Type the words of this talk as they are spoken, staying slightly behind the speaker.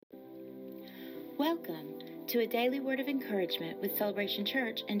Welcome to a daily word of encouragement with Celebration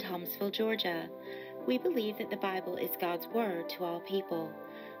Church in Thomasville, Georgia. We believe that the Bible is God's word to all people.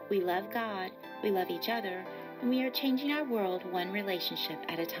 We love God, we love each other, and we are changing our world one relationship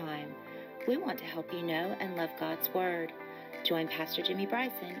at a time. We want to help you know and love God's word. Join Pastor Jimmy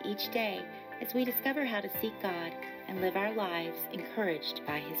Bryson each day as we discover how to seek God and live our lives encouraged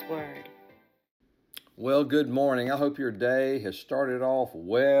by His word. Well, good morning. I hope your day has started off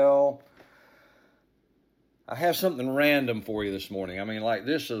well. I have something random for you this morning.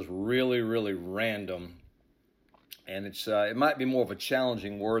 This is really random. And it might be more of a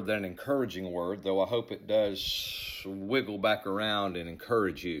challenging word than an encouraging word, though I hope it does wiggle back around and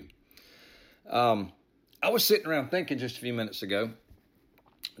encourage you. I was sitting around thinking just a few minutes ago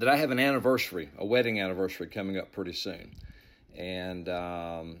that I have a wedding anniversary coming up pretty soon. And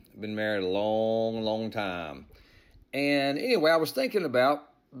I've been married a long time. And anyway, I was thinking about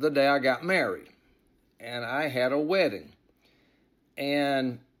the day I got married. And I had a wedding.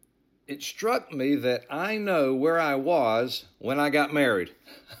 And it struck me that I know where I was when I got married.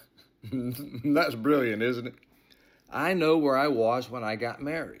 That's brilliant, isn't it? I know where I was when I got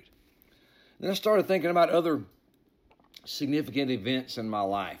married. Then I started thinking about other significant events in my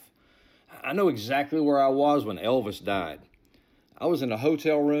life. I know exactly where I was when Elvis died. I was in a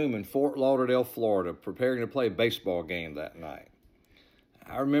hotel room in Fort Lauderdale, Florida, preparing to play a baseball game that night.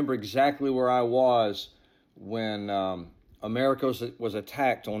 I remember exactly where I was when America was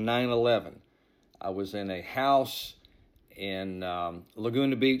attacked on 9/11. I was in a house in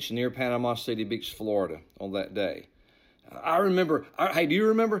Laguna Beach near Panama City Beach, Florida on that day. I remember, hey, do you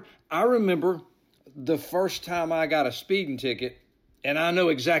remember? I remember the first time I got a speeding ticket, and I know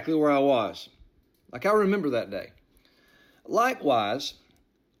exactly where I was. I remember that day. Likewise,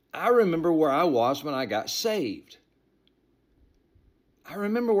 I remember where I was when I got saved. I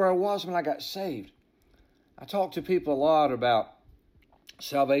remember where I was when I got saved. I talk to people a lot about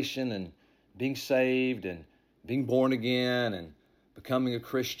salvation and being saved and being born again and becoming a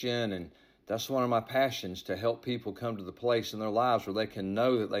Christian. And that's one of my passions, to help people come to the place in their lives where they can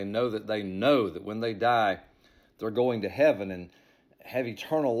know that they know that they know that when they die, they're going to heaven and have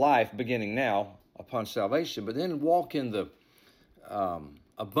eternal life beginning now upon salvation, but then walk in the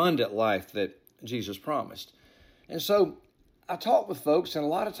abundant life that Jesus promised. And so I talk with folks, and a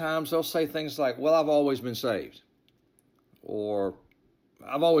lot of times they'll say things like, well, I've always been saved, or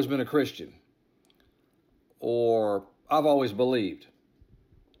I've always been a Christian, or I've always believed.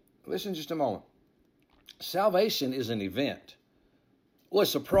 Listen just a moment. Salvation is an event. Well,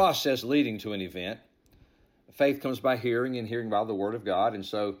 it's a process leading to an event. Faith comes by hearing, and hearing by the Word of God. And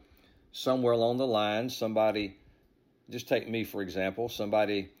so somewhere along the line, somebody, just take me for example,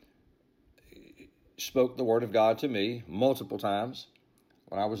 somebody spoke the Word of God to me multiple times.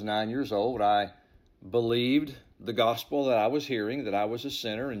 When I was 9 years old, I believed the gospel that I was hearing, that I was a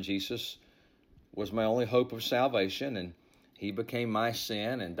sinner and Jesus was my only hope of salvation, and He became my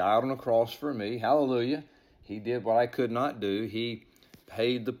sin and died on a cross for me. Hallelujah. He did what I could not do. He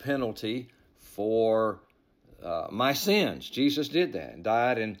paid the penalty for my sins. Jesus did that and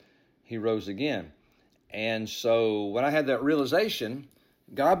died, and He rose again. And so when I had that realization,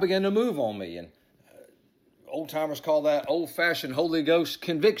 God began to move on me, and old-timers call that old-fashioned Holy Ghost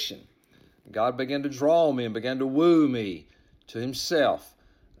conviction. God began to draw me and began to woo me to Himself.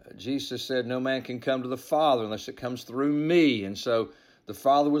 Jesus said, no man can come to the Father unless it comes through me. And so the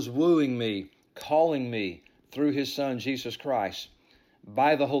Father was wooing me, calling me through His Son, Jesus Christ,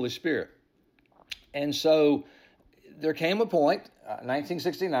 by the Holy Spirit. And so there came a point,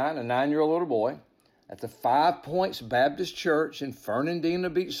 1969, a 9-year-old little boy, at the 5 Points Baptist Church in Fernandina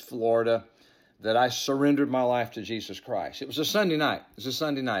Beach, Florida, that I surrendered my life to Jesus Christ. It was a Sunday night.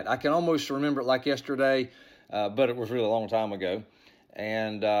 I can almost remember it like yesterday, but it was really a long time ago.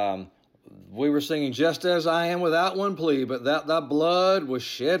 And we were singing, just as I am without one plea, but that thy blood was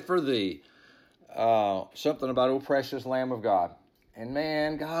shed for thee. Something about, oh, precious Lamb of God. And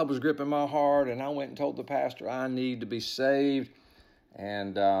man, God was gripping my heart, and I went and told the pastor I need to be saved.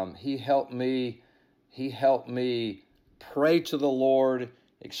 And he helped me pray to the Lord,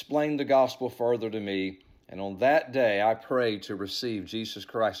 explain the gospel further to me. And on that day, I prayed to receive Jesus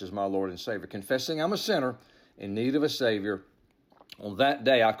Christ as my Lord and Savior, confessing I'm a sinner in need of a Savior. On that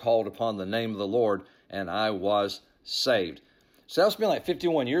day, I called upon the name of the Lord, and I was saved. So that's been like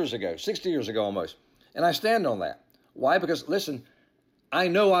 51 years ago, 60 years ago almost. And I stand on that. Why? Because, listen, I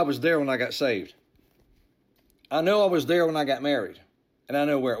know I was there when I got saved. I know I was there when I got married, and I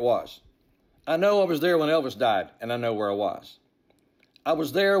know where it was. I know I was there when Elvis died, and I know where I was. I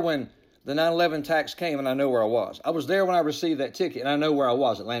was there when the 9/11 attacks came, and I know where I was. I was there when I received that ticket, and I know where I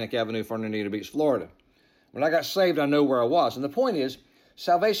was, Atlantic Avenue, Fernandina Beach, Florida. When I got saved, I know where I was. And the point is,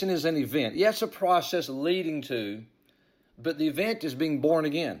 salvation is an event. Yes, a process leading to, but the event is being born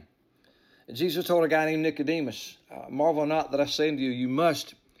again. Jesus told a guy named Nicodemus, marvel not that I say unto you, you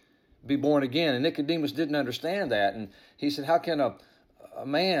must be born again. And Nicodemus didn't understand that. And he said, how can a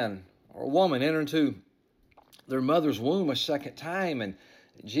man or a woman enter into their mother's womb a second time? And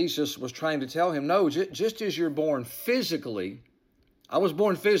Jesus was trying to tell him, no, just as you're born physically. I was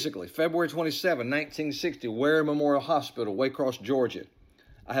born physically, February 27, 1960, Ware Memorial Hospital, Waycross, Georgia.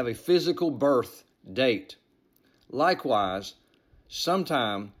 I have a physical birth date. Likewise,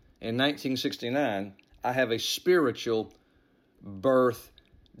 sometime in 1969, I have a spiritual birth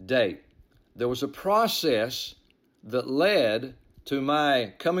date. There was a process that led to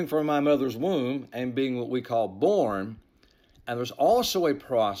my coming from my mother's womb and being what we call born. And there's also a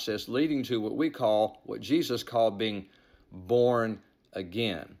process leading to what Jesus called being born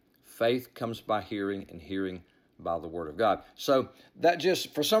again. Faith comes by hearing, and hearing by the Word of God. So that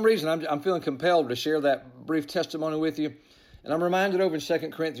just, for some reason, I'm feeling compelled to share that brief testimony with you. And I'm reminded over in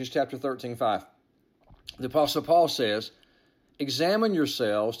 2 Corinthians chapter 13:5. The Apostle Paul says, examine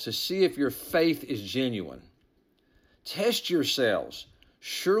yourselves to see if your faith is genuine. Test yourselves.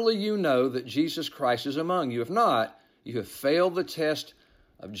 Surely you know that Jesus Christ is among you. If not, you have failed the test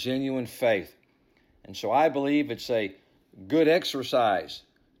of genuine faith. And so I believe it's a good exercise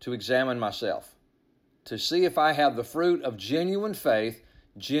to examine myself, to see if I have the fruit of genuine faith,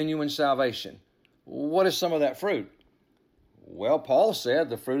 genuine salvation. What is some of that fruit? Well, Paul said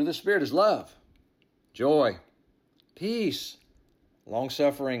the fruit of the Spirit is love, joy, peace,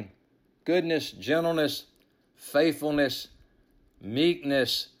 long-suffering, goodness, gentleness, faithfulness,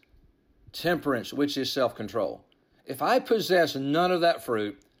 meekness, temperance, which is self-control. If I possess none of that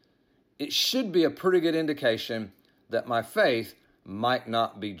fruit, it should be a pretty good indication that my faith might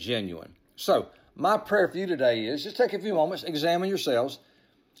not be genuine. So, my prayer for you today is just take a few moments, examine yourselves,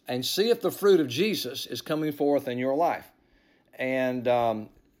 and see if the fruit of Jesus is coming forth in your life. And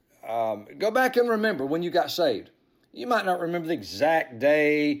go back and remember when you got saved. You might not remember the exact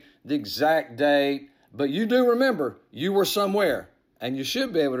day, the exact date, but you do remember you were somewhere. And you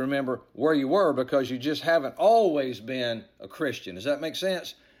should be able to remember where you were because you just haven't always been a Christian. Does that make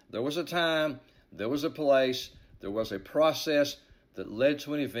sense? There was a time, there was a place, there was a process that led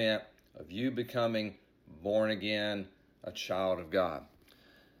to an event of you becoming born again, a child of God.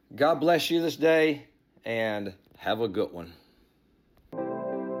 God bless you this day, and have a good one.